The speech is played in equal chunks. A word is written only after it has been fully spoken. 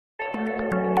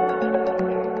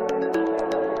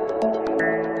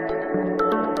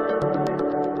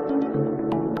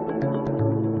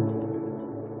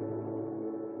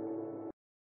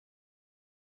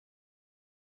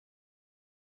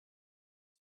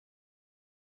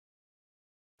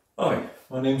Hi,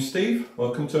 my name's Steve.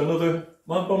 Welcome to another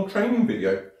Mind Bomb training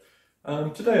video.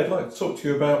 Today I'd like to talk to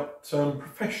you about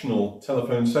professional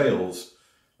telephone sales.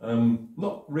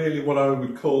 Not really what I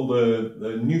would call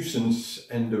the nuisance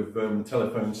end of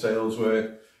telephone sales,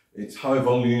 where it's high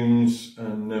volumes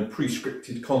and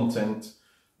pre-scripted content.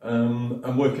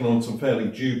 I'm working on some fairly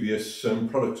dubious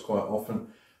products quite often.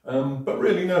 But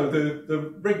really no,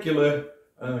 the regular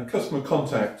customer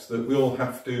contacts that we all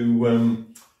have to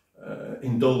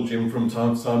indulge in from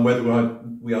time to time, whether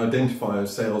we identify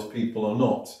as salespeople or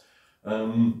not.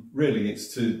 Really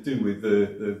it's to do with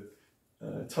the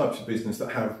types of business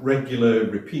that have regular,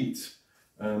 repeat,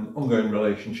 ongoing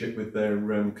relationship with their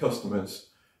customers.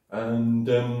 And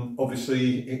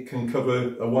obviously it can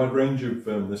cover a wide range of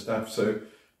the staff, so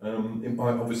it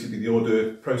might obviously be the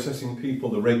order processing people,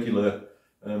 the regular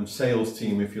sales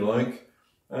team if you like,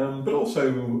 but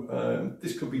also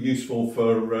this could be useful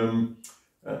for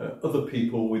other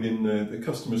people within the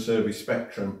customer service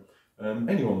spectrum,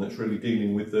 anyone that's really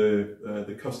dealing with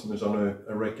the customers on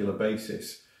a regular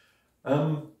basis.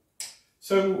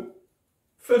 So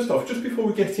first off, just before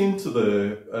we get into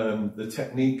the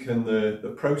technique and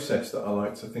the process that I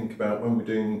like to think about when we're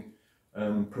doing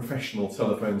professional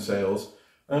telephone sales,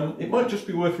 it might just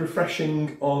be worth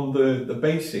refreshing on the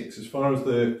basics as far as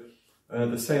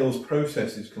the sales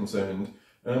process is concerned.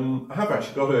 I have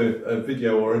actually got a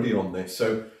video already on this,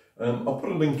 so I'll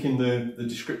put a link in the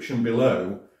description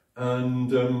below.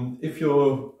 And if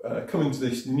you're coming to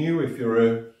this new, if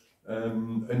you're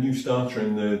a new starter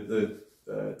in the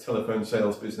telephone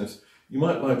sales business, you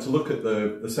might like to look at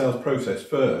the sales process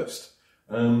first.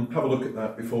 Have a look at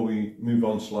that before we move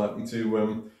on slightly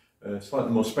to a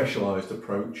slightly more specialised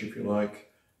approach, if you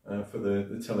like, for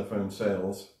the telephone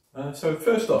sales. So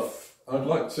first off, I'd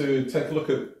like to take a look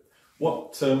at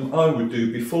what I would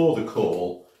do before the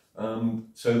call,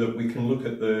 so that we can look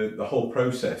at the whole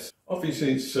process.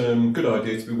 Obviously it's a good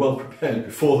idea to be well prepared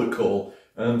before the call,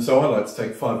 so I like to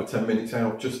take 5 or 10 minutes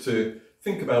out just to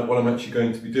think about what I'm actually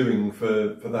going to be doing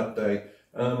for that day.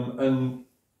 And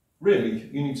really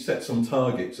you need to set some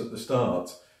targets at the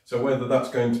start, so whether that's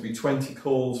going to be 20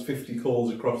 calls, 50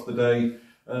 calls across the day,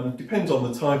 depends on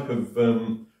the type of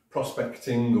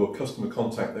prospecting or customer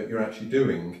contact that you're actually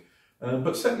doing.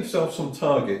 But set yourself some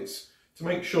targets to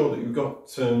make sure that you've got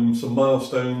some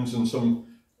milestones and some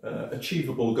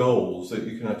achievable goals that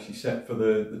you can actually set for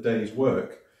the day's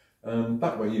work.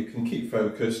 That way you can keep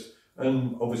focused,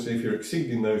 and obviously if you're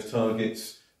exceeding those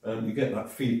targets, you get that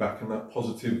feedback and that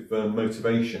positive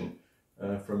motivation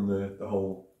from the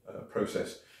whole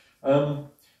process. The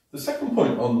second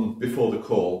point on before the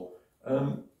call,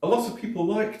 a lot of people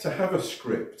like to have a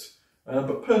script,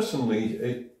 but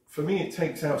personally for me it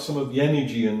takes out some of the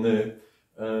energy and the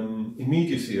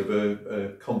immediacy of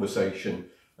a conversation.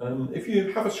 If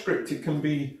you have a script, it can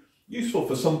be useful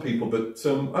for some people, but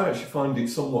I actually find it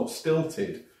somewhat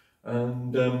stilted,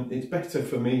 and it's better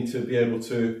for me to be able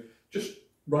to just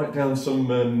write down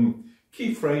some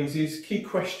key phrases, key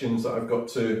questions that I've got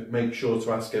to make sure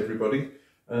to ask everybody,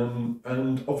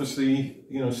 and obviously,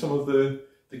 you know, some of the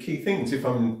key things. If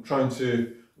I'm trying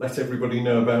to let everybody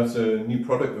know about a new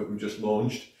product that we've just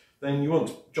launched, then you want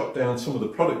to jot down some of the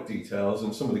product details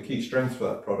and some of the key strengths for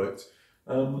that product,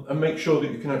 and make sure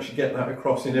that you can actually get that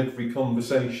across in every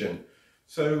conversation.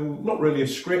 So not really a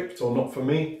script, or not for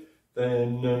me,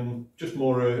 then just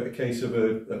more a case of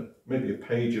maybe a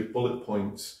page of bullet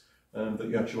points that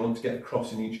you actually want to get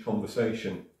across in each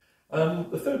conversation.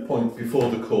 The third point before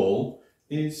the call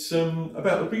is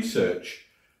about the research.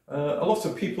 A lot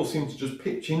of people seem to just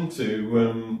pitch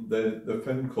into the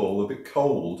phone call a bit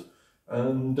cold,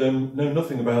 and know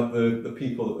nothing about the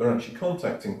people that they're actually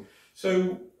contacting.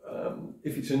 So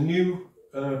if it's a new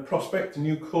prospect, a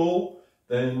new call,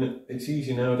 then it's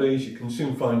easy nowadays. You can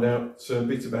soon find out a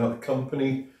bit about the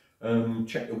company,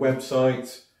 check the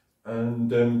website,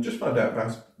 and just find out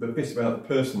a bit about the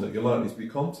person that you're likely to be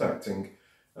contacting.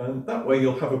 And that way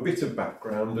you'll have a bit of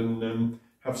background and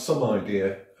have some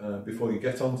idea before you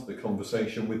get onto the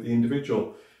conversation with the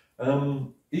individual.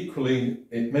 Equally,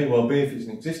 it may well be, if it's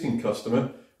an existing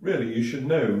customer, really you should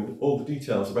know all the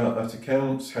details about that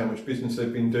account, how much business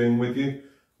they've been doing with you,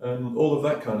 all of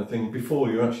that kind of thing before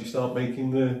you actually start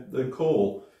making the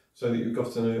call, so that you've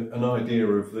got an idea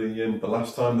of the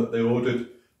last time that they ordered,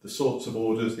 the sorts of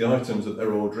orders, the items that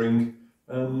they're ordering,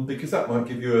 because that might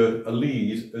give you a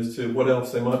lead as to what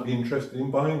else they might be interested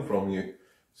in buying from you.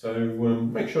 So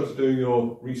make sure to do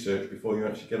your research before you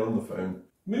actually get on the phone.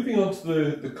 Moving on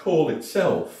to the call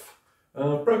itself,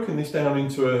 I've broken this down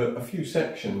into a few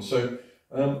sections. So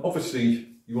obviously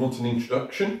you want an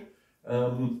introduction,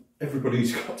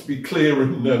 everybody's got to be clear,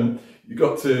 and you've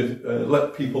got to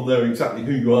let people know exactly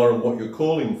who you are and what you're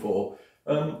calling for.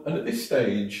 And at this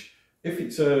stage, if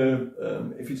it's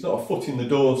not a foot in the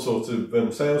door sort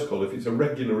of sales call, if it's a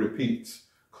regular repeat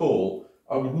call,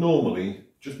 I would normally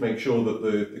just make sure that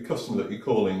the customer that you're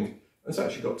calling has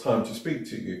actually got time to speak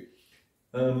to you.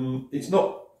 It's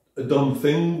not a done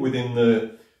thing within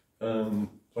the,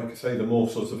 like I say, the more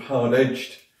sort of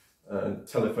hard-edged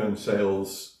telephone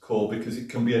sales call, because it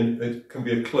can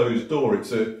be a closed door.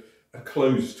 It's a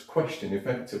closed question,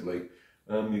 effectively.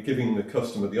 You're giving the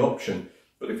customer the option.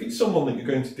 But if it's someone that you're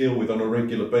going to deal with on a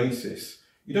regular basis,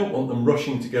 you don't want them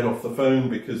rushing to get off the phone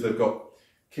because they've got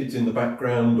kids in the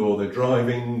background or they're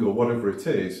driving or whatever it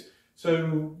is.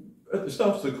 So at the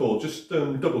start of the call, just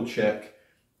double check,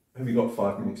 have you got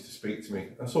 5 minutes to speak to me?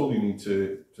 That's all you need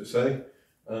to say.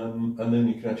 And then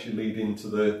you can actually lead into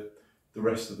the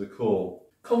rest of the call.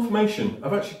 Confirmation.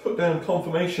 I've actually put down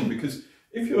confirmation because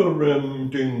if you're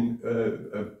doing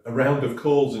a round of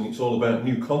calls and it's all about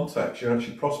new contacts, you're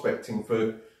actually prospecting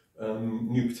for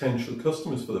new potential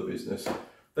customers for the business,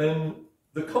 then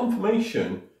the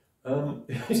confirmation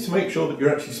is to make sure that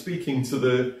you're actually speaking to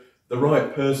the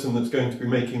right person that's going to be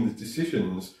making the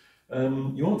decisions.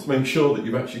 You want to make sure that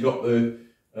you've actually got the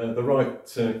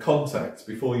right contacts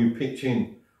before you pitch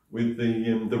in with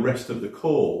the rest of the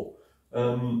call.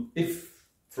 If,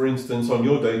 for instance, on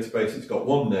your database it's got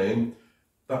one name,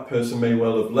 that person may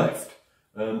well have left,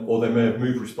 or they may have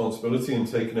moved responsibility and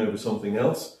taken over something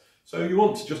else. So you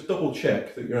want to just double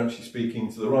check that you're actually speaking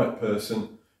to the right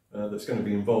person that's going to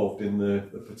be involved in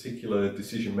the particular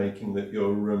decision making that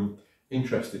you're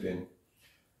interested in.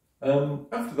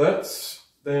 After that,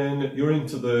 then you're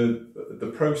into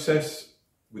the process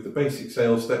with the basic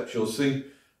sales steps. You'll see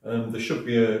there should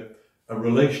be a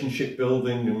relationship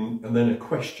building and then a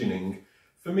questioning.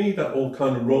 For me, that all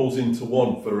kind of rolls into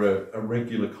one for a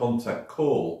regular contact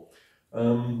call.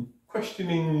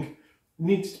 Questioning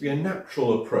needs to be a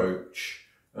natural approach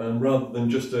rather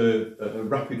than just a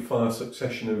rapid-fire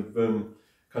succession of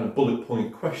kind of bullet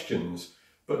point questions.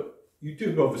 But you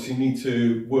do obviously need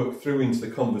to work through into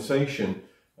the conversation.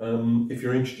 If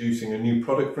you're introducing a new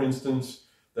product, for instance,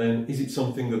 then is it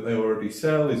something that they already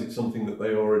sell? Is it something that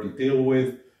they already deal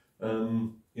with?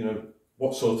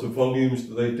 What sort of volumes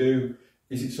do they do?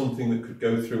 Is it something that could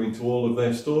go through into all of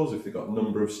their stores if they've got a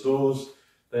number of stores?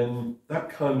 Then that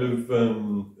kind of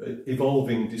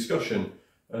evolving discussion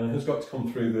has got to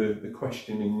come through the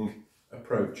questioning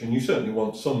approach. And you certainly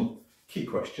want some key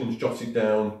questions jotted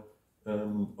down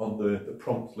on the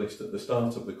prompt list at the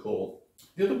start of the call.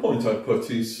 The other point I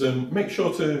put is make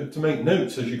sure to make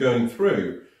notes as you're going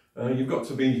through. You've got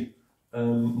to be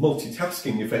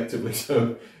multitasking effectively,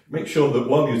 so make sure that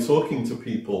while you're talking to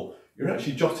people, you're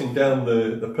actually jotting down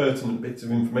the pertinent bits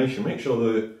of information. Make sure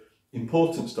the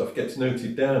important stuff gets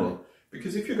noted down,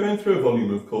 because if you're going through a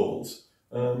volume of calls,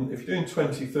 if you're doing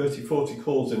 20, 30, 40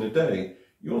 calls in a day,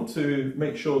 you want to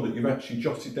make sure that you've actually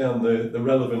jotted down the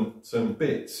relevant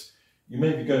bits. You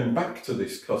may be going back to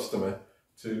this customer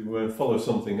to follow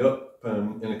something up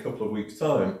in a couple of weeks'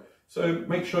 time. So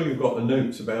make sure you've got a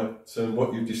note about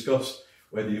what you've discussed,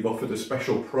 whether you've offered a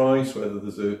special price, whether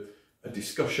there's a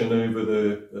discussion over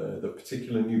the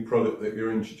particular new product that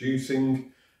you're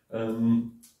introducing.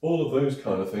 All of those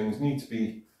kind of things need to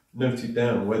be noted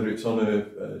down, whether it's on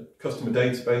a customer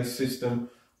database system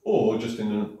or just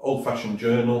in an old-fashioned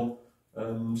journal,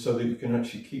 so that you can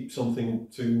actually keep something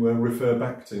to refer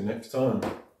back to next time.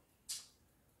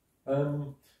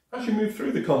 As you move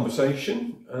through the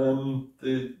conversation,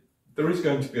 there is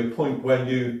going to be a point where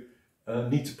you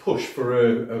need to push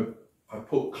for I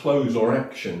put close or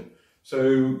action. So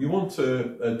you want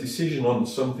a decision on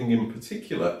something in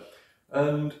particular,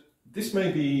 and this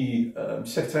may be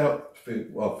set out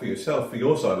for yourself, for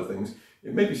your side of things.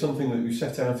 It may be something that you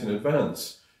set out in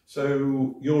advance.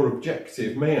 So your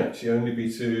objective may actually only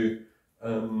be to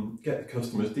get the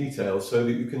customer's details so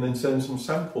that you can then send some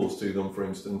samples to them, for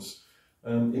instance.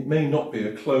 It may not be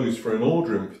a close for an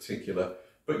order in particular,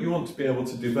 but you want to be able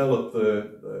to develop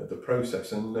the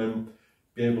process and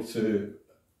be able to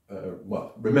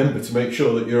remember to make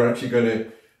sure that you're actually going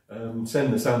to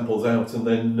send the samples out, and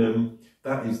then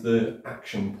that is the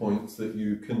action points that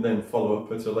you can then follow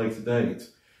up at a later date.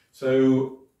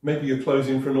 So maybe you're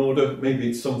closing for an order, maybe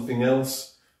it's something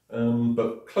else,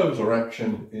 but close or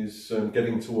action is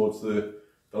getting towards the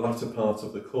latter part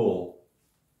of the call.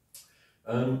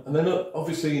 And then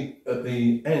obviously at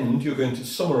the end you're going to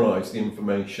summarise the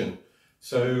information.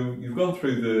 So you've gone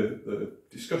through the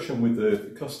discussion with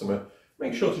the customer.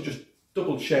 Make sure to just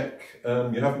double check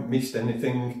you haven't missed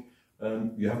anything,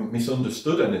 you haven't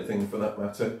misunderstood anything for that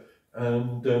matter,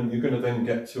 and you're going to then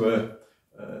get to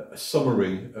a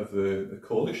summary of the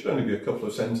call. It should only be a couple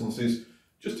of sentences,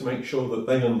 just to make sure that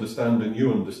they understand and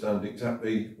you understand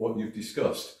exactly what you've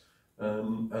discussed,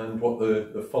 and what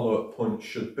the follow-up points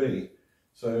should be.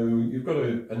 So you've got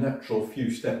a natural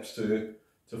few steps to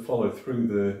follow through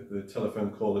the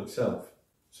telephone call itself.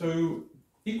 So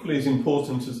equally as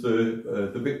important as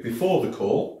the bit before the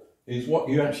call is what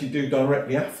you actually do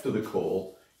directly after the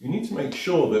call. You need to make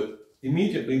sure that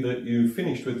immediately that you've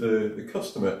finished with the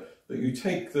customer, that you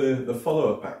take the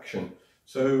follow-up action.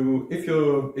 So if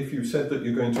you've said that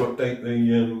you're going to update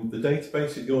the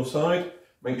database at your side,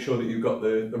 make sure that you've got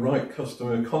the right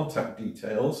customer contact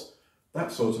details.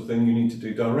 That sort of thing you need to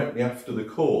do directly after the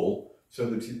call so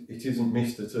that it isn't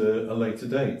missed at a later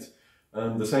date.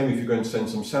 And the same if you're going to send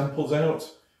some samples out,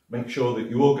 make sure that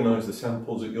you organise the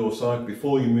samples at your side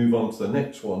before you move on to the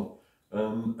next one,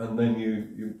 and then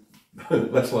you're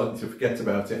less likely to forget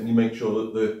about it, and you make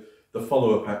sure that the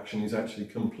follow-up action is actually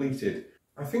completed.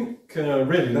 I think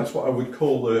really that's what I would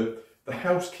call the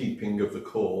housekeeping of the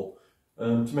call,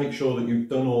 to make sure that you've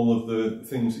done all of the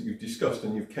things that you've discussed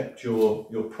and you've kept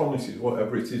your promises,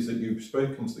 whatever it is that you've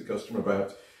spoken to the customer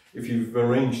about. If you've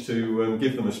arranged to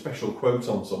give them a special quote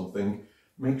on something,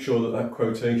 make sure that that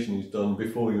quotation is done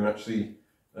before you actually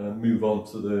move on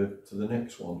to the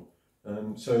next one.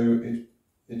 So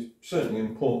it's certainly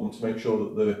important to make sure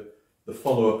that the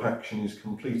follow-up action is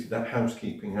completed, that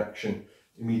housekeeping action,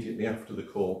 immediately after the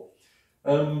call.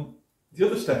 The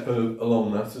other step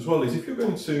along that as well is if you're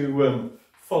going to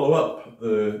follow up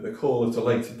the call at a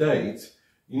later date,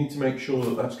 you need to make sure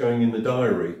that that's going in the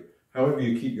diary. However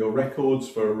you keep your records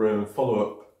for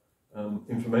follow-up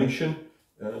information,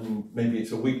 maybe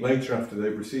it's a week later after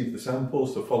they've received the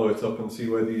samples to follow it up and see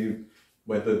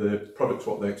whether the product's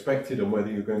what they expected and whether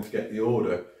you're going to get the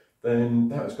order, then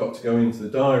that's got to go into the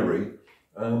diary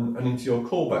and into your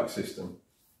callback system.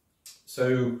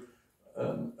 So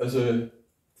as a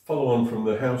follow-on from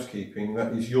the housekeeping,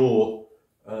 that is your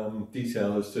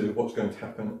detail as to what's going to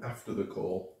happen after the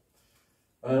call.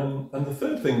 And the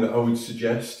third thing that I would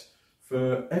suggest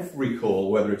for every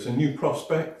call, whether it's a new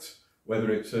prospect,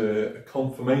 whether it's a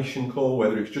confirmation call,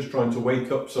 whether it's just trying to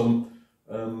wake up some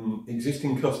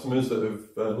existing customers that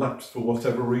have lapsed for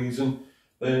whatever reason,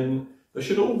 then there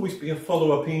should always be a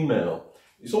follow-up email.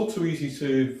 It's all too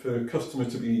easy for a customer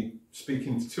to be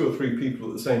speaking to 2 or 3 people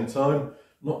at the same time,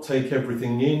 not take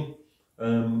everything in.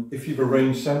 If you've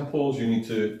arranged samples, you need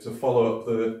to follow up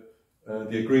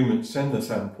the agreement, send the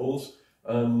samples.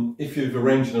 If you've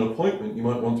arranged an appointment, you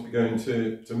might want to be going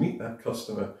to meet that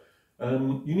customer.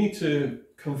 You need to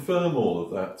confirm all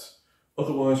of that.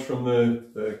 Otherwise, from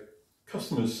the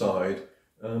customer's side,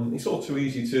 it's all too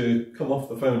easy to come off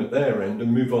the phone at their end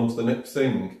and move on to the next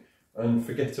thing and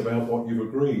forget about what you've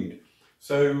agreed.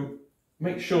 So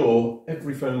make sure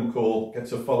every phone call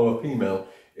gets a follow-up email.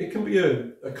 It can be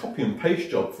a copy and paste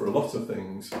job for a lot of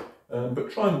things,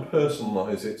 but try and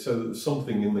personalise it so that there's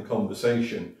something in the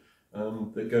conversation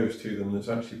that goes to them that's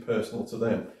actually personal to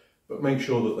them. But make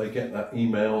sure that they get that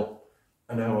email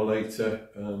an hour later,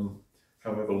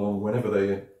 however long, whenever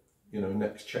they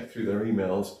next check through their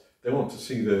emails, they want to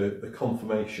see the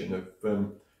confirmation of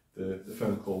the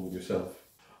phone call with yourself.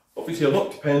 Obviously, a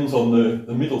lot depends on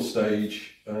the middle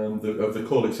stage of the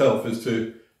call itself as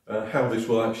to how this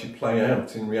will actually play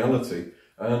out in reality.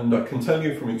 And I can tell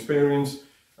you from experience,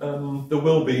 there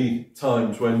will be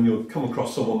times when you'll come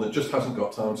across someone that just hasn't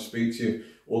got time to speak to you,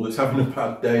 or that's having a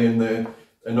bad day and they're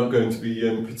not going to be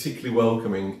particularly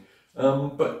welcoming.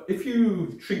 But if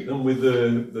you treat them with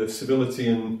the civility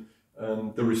and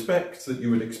the respect that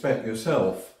you would expect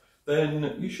yourself,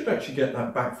 then you should actually get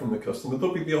that back from the customer.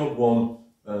 There'll be the odd one,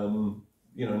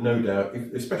 no doubt,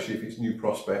 especially if it's new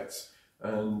prospects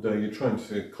and you're trying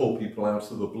to call people out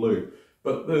of the blue.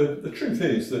 But the truth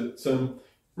is that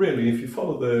really, if you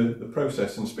follow the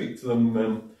process and speak to them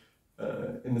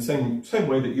in the same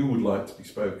way that you would like to be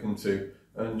spoken to,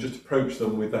 and just approach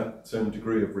them with that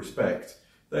degree of respect,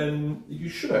 then you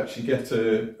should actually get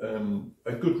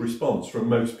a good response from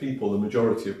most people, the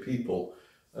majority of people.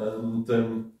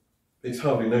 And it's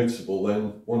hardly noticeable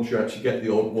then once you actually get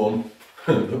the odd one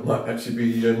that might actually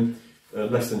be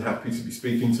less than happy to be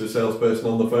speaking to a salesperson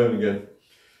on the phone again.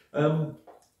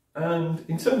 And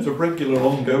in terms of regular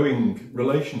ongoing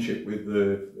relationship with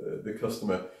the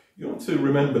customer, you want to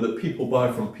remember that people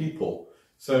buy from people.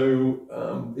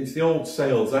 So it's the old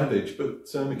sales adage, but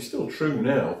it's still true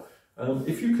now.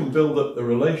 If you can build up the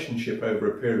relationship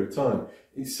over a period of time,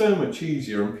 it's so much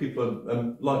easier, and people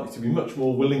are likely to be much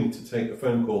more willing to take a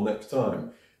phone call next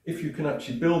time if you can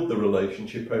actually build the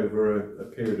relationship over a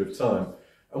period of time.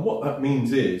 And what that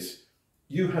means is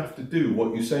you have to do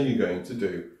what you say you're going to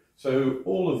do. So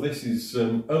all of this is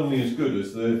only as good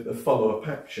as the follow-up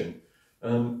action.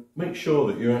 Make sure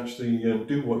that you actually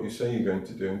do what you say you're going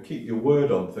to do and keep your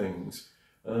word on things.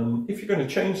 If you're going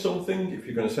to change something, if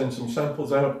you're going to send some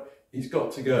samples out, it's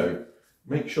got to go.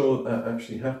 Make sure that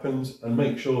actually happens, and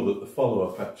make sure that the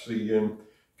follow-up actually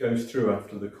goes through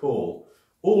after the call.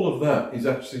 All of that is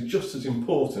actually just as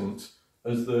important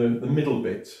as the middle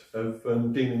bit of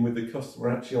dealing with the customer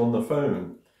actually on the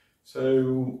phone.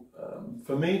 So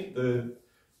for me,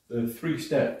 the 3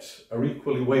 steps are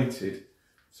equally weighted.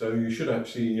 So you should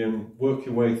actually work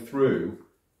your way through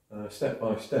step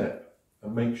by step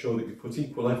and make sure that you put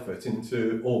equal effort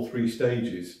into all 3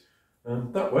 stages.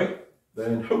 That way,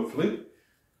 then hopefully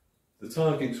the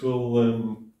targets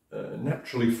will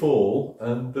naturally fall,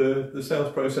 and the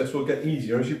sales process will get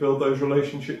easier as you build those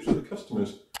relationships with the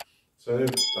customers. So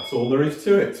that's all there is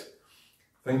to it.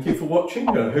 Thank you for watching.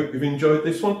 I hope you've enjoyed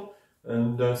this one,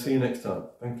 and see you next time.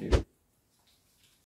 Thank you.